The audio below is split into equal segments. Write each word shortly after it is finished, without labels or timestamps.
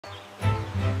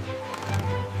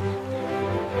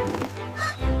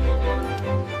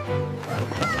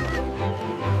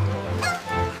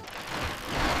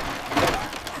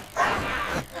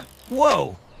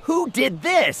Whoa! Who did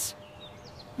this?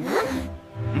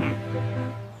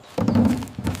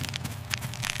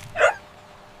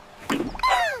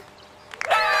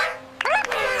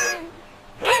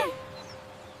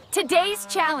 Today's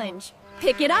challenge.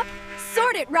 Pick it up,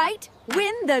 sort it right,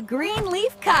 win the green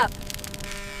leaf cup.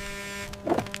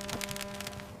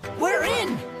 We're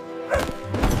in!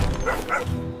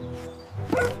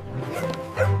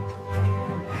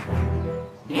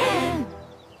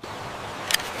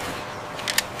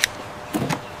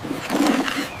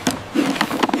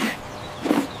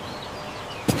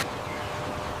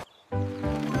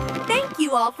 Thank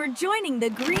you all for joining the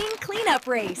green cleanup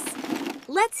race.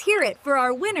 Let's hear it for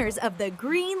our winners of the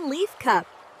Green Leaf Cup.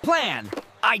 Plan.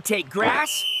 I take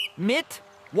grass, mitt,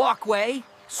 walkway,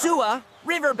 sewer,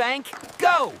 riverbank,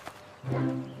 go!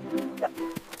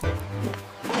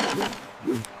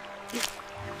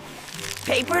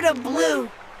 Paper to blue.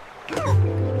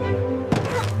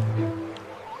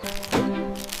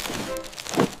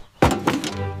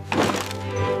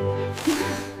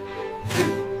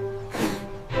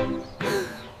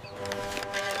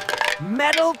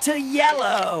 Metal to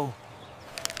yellow.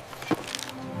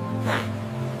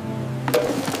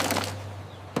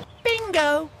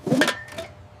 Bingo.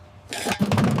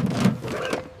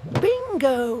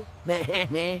 Bingo.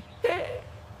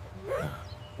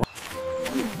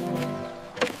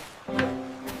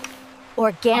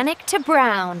 Organic to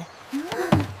brown.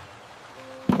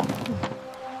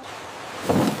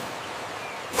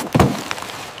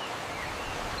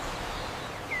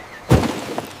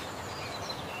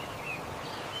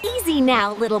 Easy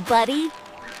now, little buddy.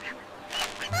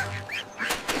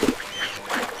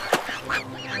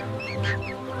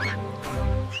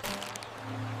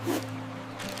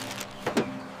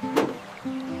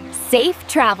 Safe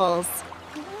travels.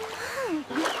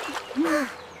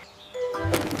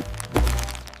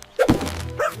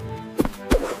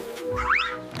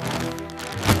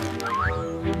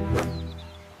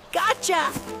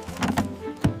 Gotcha!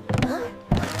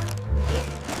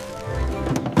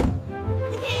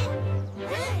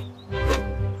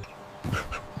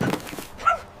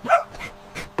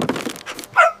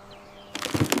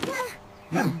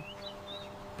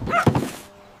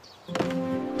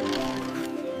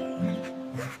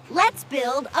 Let's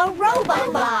build a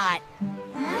robot.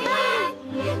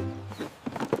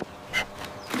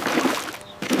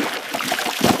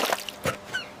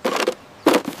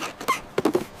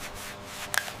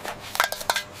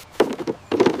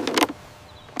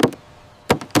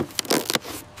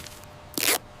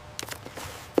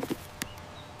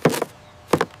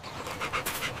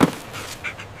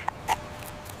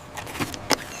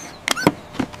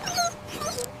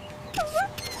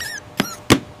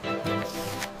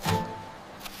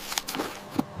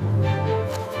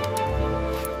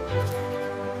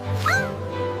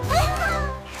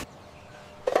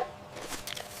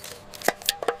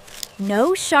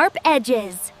 No sharp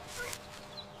edges.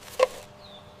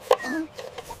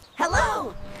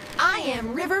 Hello, I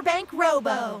am Riverbank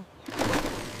Robo.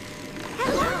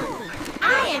 Hello,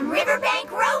 I am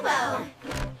Riverbank Robo.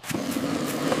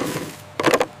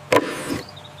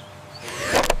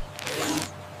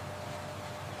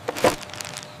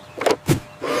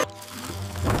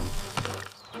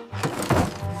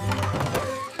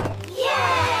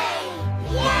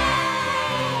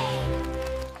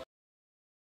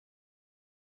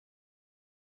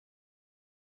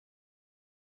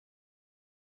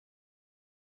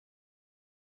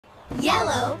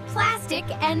 Yellow, plastic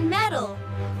and metal.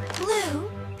 Blue,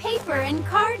 paper and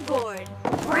cardboard.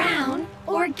 Brown,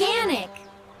 organic.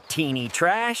 Teeny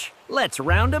trash, let's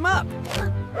round 'em up.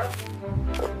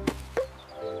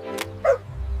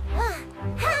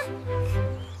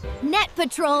 Net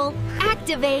Patrol,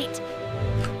 activate.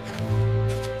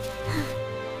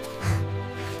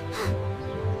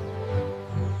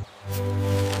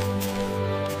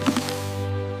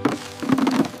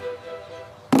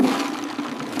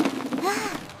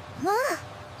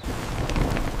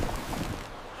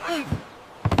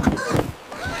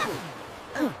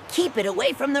 Keep it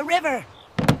away from the river.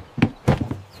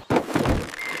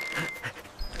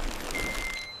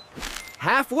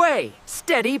 Halfway,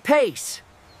 steady pace.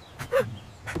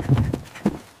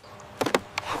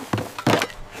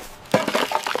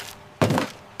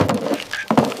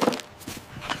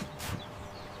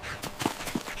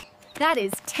 That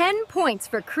is 10 points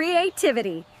for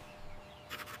creativity.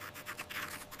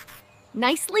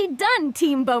 Nicely done,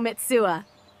 Team Bomitsua.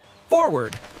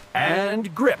 Forward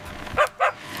and grip.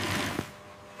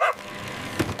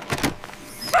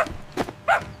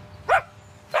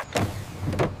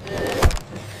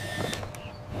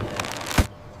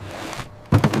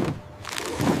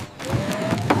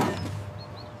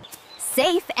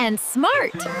 and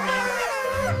smart.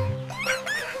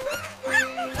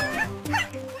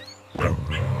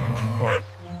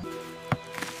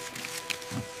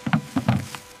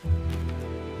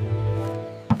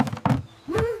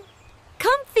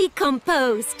 Comfy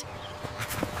compost.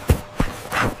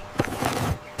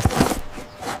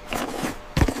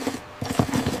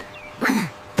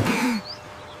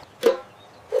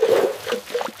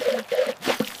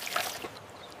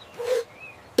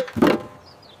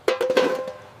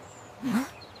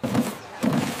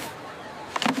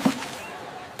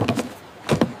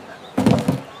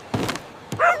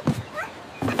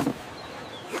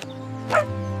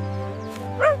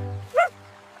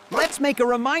 Let's make a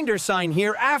reminder sign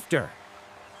here after.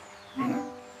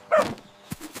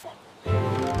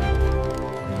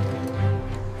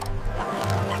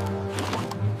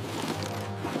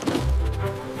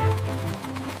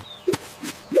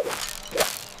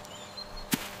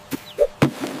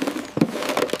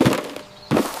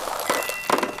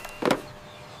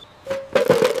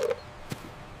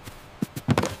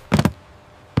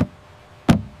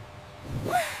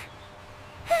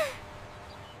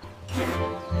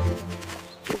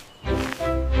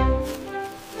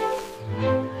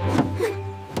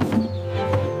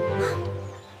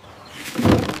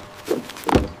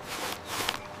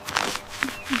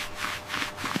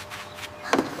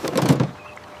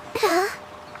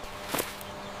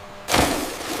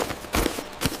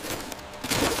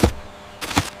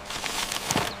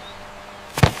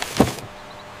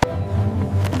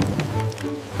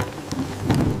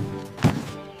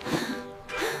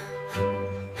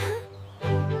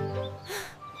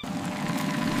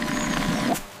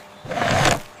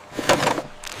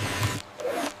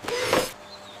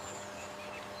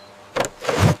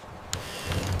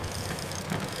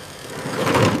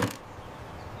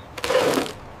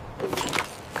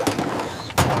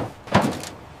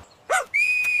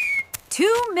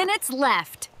 Minutes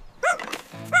left.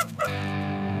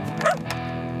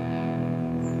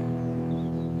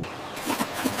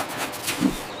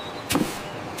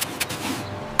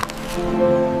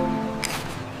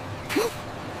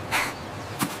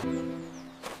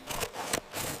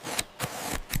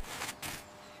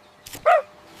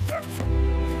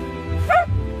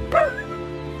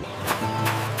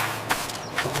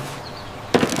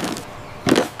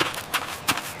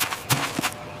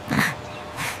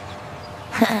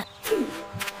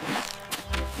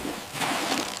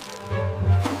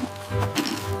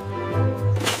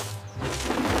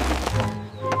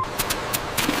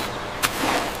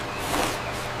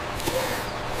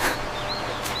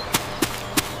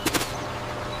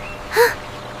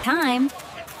 Time.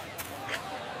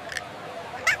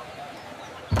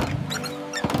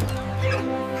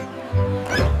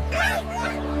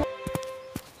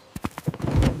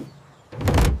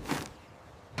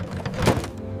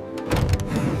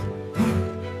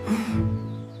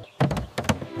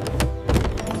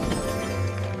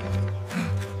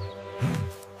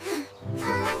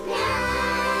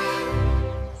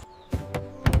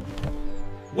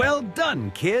 Well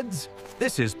done, kids.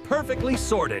 This is perfectly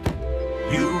sorted.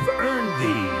 You've earned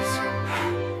these.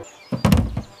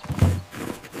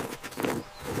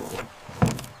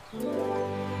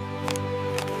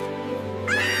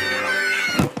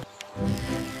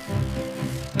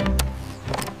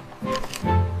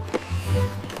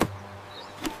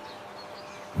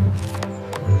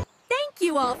 Thank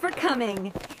you all for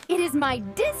coming. It is my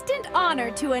distant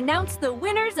honor to announce the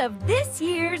winners of this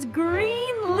year's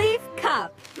Green Leaf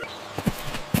Cup.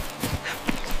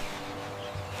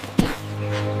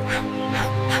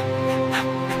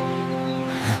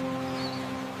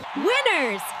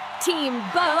 Winners, Team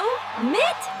Bo, Mit,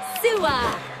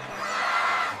 Sua.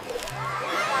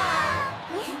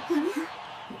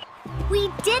 We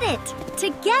did it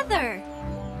together.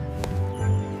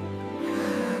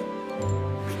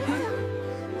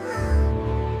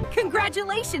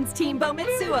 Congratulations, Team Bo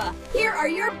Mitsua. Here are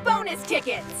your bonus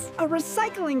tickets. A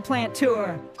recycling plant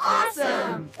tour.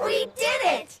 Awesome! We did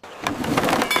it!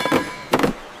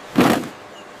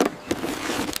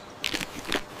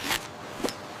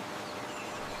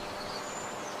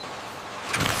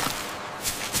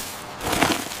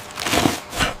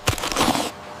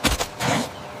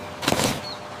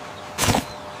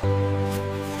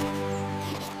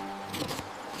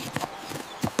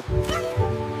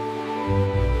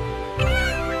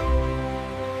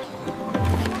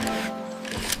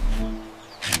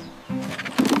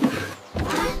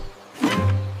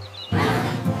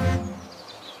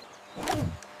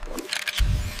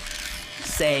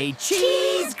 Say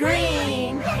cheese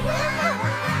green!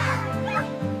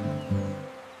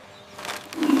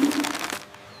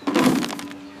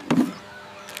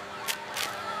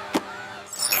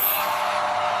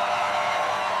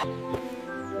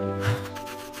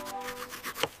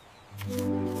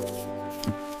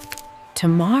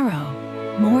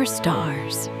 Tomorrow, more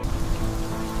stars.